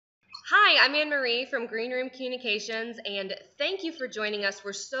Hi, I'm AnnMarie from Greenroom Communications, and thank you for joining us.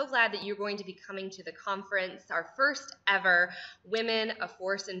 We're so glad that you're going to be coming to the conference, our first ever Women, a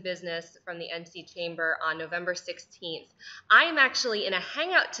Force in Business from the NC Chamber on November 16th. I am actually in a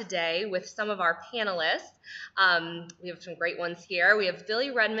hangout today with some of our panelists. We have some great ones here. We have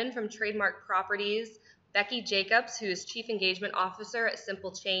Billie Redmond from Trademark Properties, Becky Jacobs, who is Chief Engagement Officer at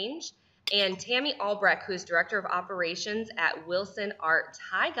Simple Change, and Tammy Albrecht, who's Director of Operations at Wilsonart.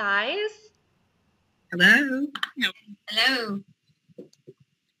 Hi, guys. Hello. Hello.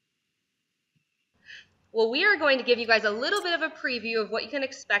 Well, we are going to give you guys a little bit of a preview of what you can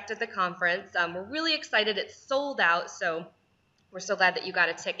expect at the conference. We're really excited. It's sold out, so we're so glad that you got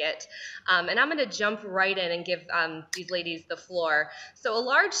a ticket. And I'm going to jump right in and give these ladies the floor. So a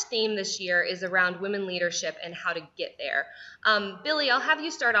large theme this year is around women leadership and how to get there. Billie, I'll have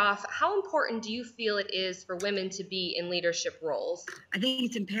you start off. How important do you feel it is for women to be in leadership roles? I think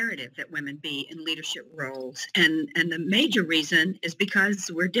it's imperative that women be in leadership roles. And the major reason is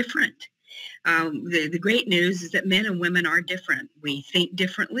because we're different. The great news is that men and women are different. We think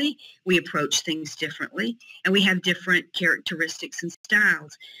differently, we approach things differently, and we have different characteristics and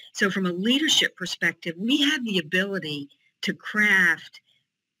styles. So from a leadership perspective, we have the ability to craft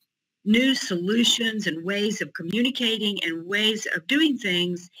new solutions and ways of communicating and ways of doing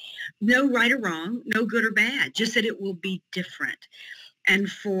things, no right or wrong, no good or bad, just that it will be different. And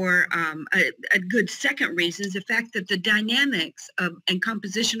for a good second reason is the fact that the dynamics of and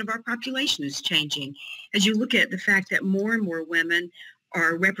composition of our population is changing. As you look at the fact that more and more women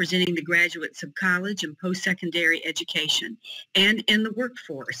are representing the graduates of college and post-secondary education and in the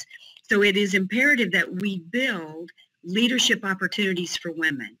workforce. So it is imperative that we build leadership opportunities for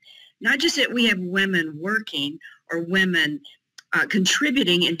women. Not just that we have women working or women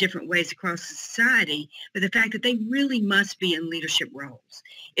contributing in different ways across society, but the fact that they really must be in leadership roles.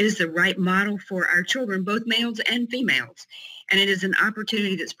 It is the right model for our children, both males and females. And it is an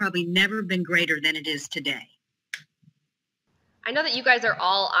opportunity that's probably never been greater than it is today. I know that you guys are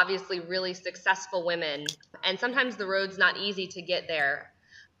all obviously really successful women, and sometimes the road's not easy to get there.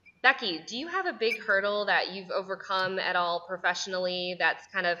 Becky, do you have a big hurdle that you've overcome at all professionally that's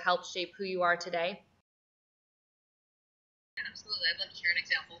kind of helped shape who you are today? Absolutely. I'd love to share an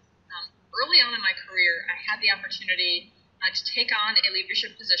example. Early on in my career, I had the opportunity to take on a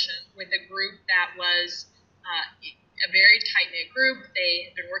leadership position with a group that was a very tight-knit group. They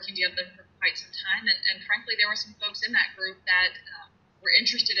had been working together for quite some time, and frankly, there were some folks in that group that were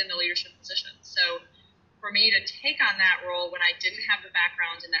interested in the leadership position. So for me to take on that role when I didn't have the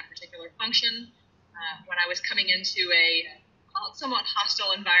background in that particular function, when I was coming into a somewhat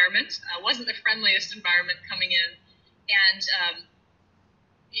hostile environment, wasn't the friendliest environment coming in. And,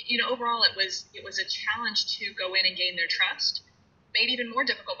 overall, it was a challenge to go in and gain their trust, made even more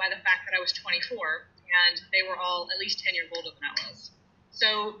difficult by the fact that I was 24 and they were all at least 10 years older than I was.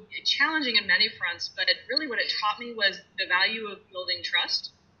 So challenging in many fronts, but really what it taught me was the value of building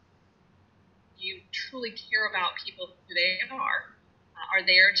trust. You truly care about people who they are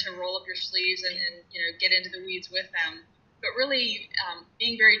there to roll up your sleeves and get into the weeds with them, but really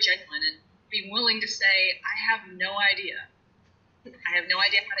being very genuine and being willing to say, I have no idea. I have no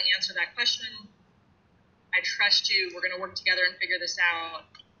idea how to answer that question. I trust you. We're going to work together and figure this out.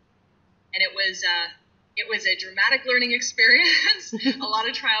 And it was a dramatic learning experience, a lot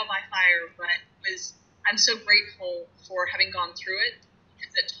of trial by fire, but I'm so grateful for having gone through it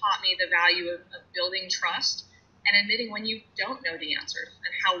because it taught me the value of building trust and admitting when you don't know the answers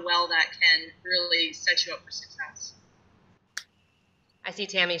and how well that can really set you up for success. I see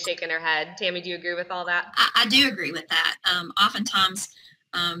Tammy shaking her head. Tammy, do you agree with all that? I do agree with that. Oftentimes,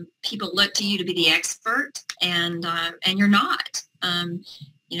 people look to you to be the expert, and you're not. But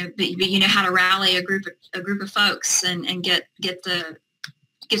you know how to rally a group of folks and get to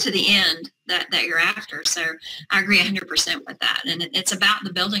the end that you're after. So I agree 100% with that, and it's about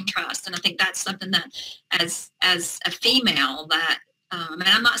the building trust. And I think that's something that, as a female, that. And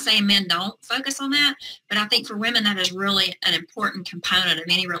I'm not saying men don't focus on that, but I think for women that is really an important component of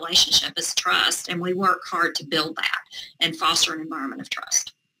any relationship is trust, and we work hard to build that and foster an environment of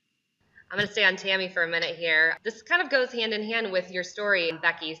trust. I'm going to stay on Tammy for a minute here. This kind of goes hand in hand with your story,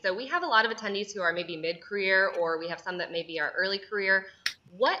 Becky. So we have a lot of attendees who are maybe mid-career, or we have some that maybe are early career.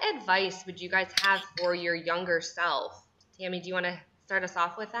 What advice would you guys have for your younger self? Tammy, do you want to start us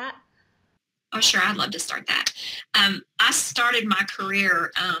off with that? Oh, sure. I'd love to start that. I started my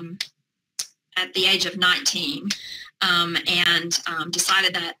career at the age of 19, and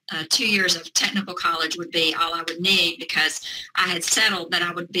decided that 2 years of technical college would be all I would need, because I had settled that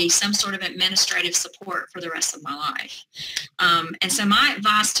I would be some sort of administrative support for the rest of my life. And so my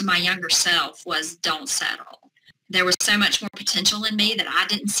advice to my younger self was, don't settle. There was so much more potential in me that I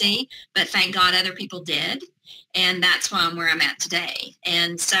didn't see, but thank God other people did. And that's why I'm where I'm at today.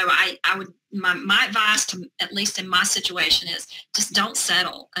 And so I would, my advice to, at least in my situation, is just don't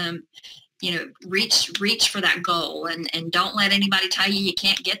settle. You know, reach for that goal, and don't let anybody tell you you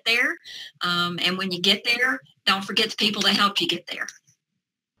can't get there. And when you get there, don't forget the people that helped you get there.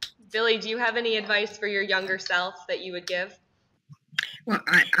 Billie, do you have any advice for your younger self that you would give? Well,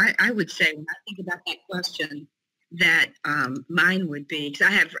 I would say, when I think about that question, that mine would be, because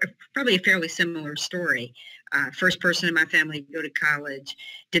I have probably a fairly similar story. First person in my family to go to college,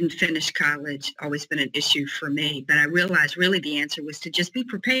 didn't finish college, always been an issue for me. But I realized really the answer was to just be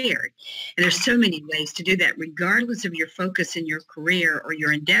prepared. And there's so many ways to do that, regardless of your focus in your career or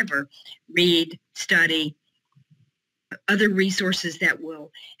your endeavor. Read, study, other resources that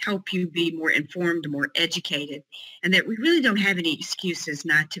will help you be more informed, more educated, and that we really don't have any excuses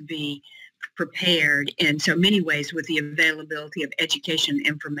not to be prepared in so many ways with the availability of education and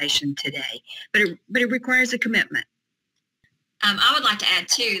information today. But it requires a commitment. I would like to add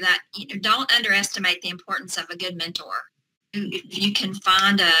too that, you know, don't underestimate the importance of a good mentor. If you can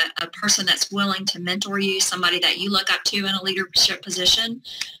find a person that's willing to mentor you, somebody that you look up to in a leadership position,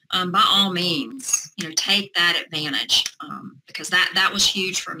 by all means, you know, take that advantage, because that was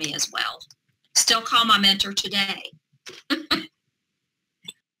huge for me as well. Still call my mentor today.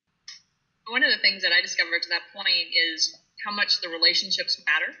 One of the things that I discovered to that point is how much the relationships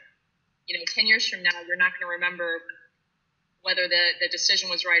matter. You know, 10 years from now, you're not going to remember whether the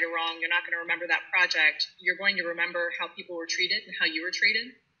decision was right or wrong. You're not going to remember that project. You're going to remember how people were treated and how you were treated.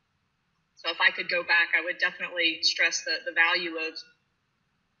 So if I could go back, I would definitely stress the value of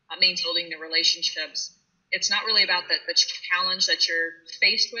maintaining the relationships. It's not really about the challenge that you're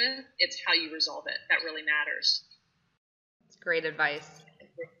faced with. It's how you resolve it that really matters. That's great advice.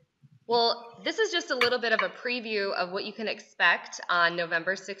 Well, this is just a little bit of a preview of what you can expect on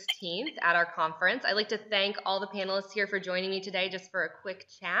November 16th at our conference. I'd like to thank all the panelists here for joining me today just for a quick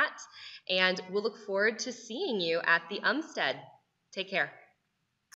chat, and we'll look forward to seeing you at the Umstead. Take care.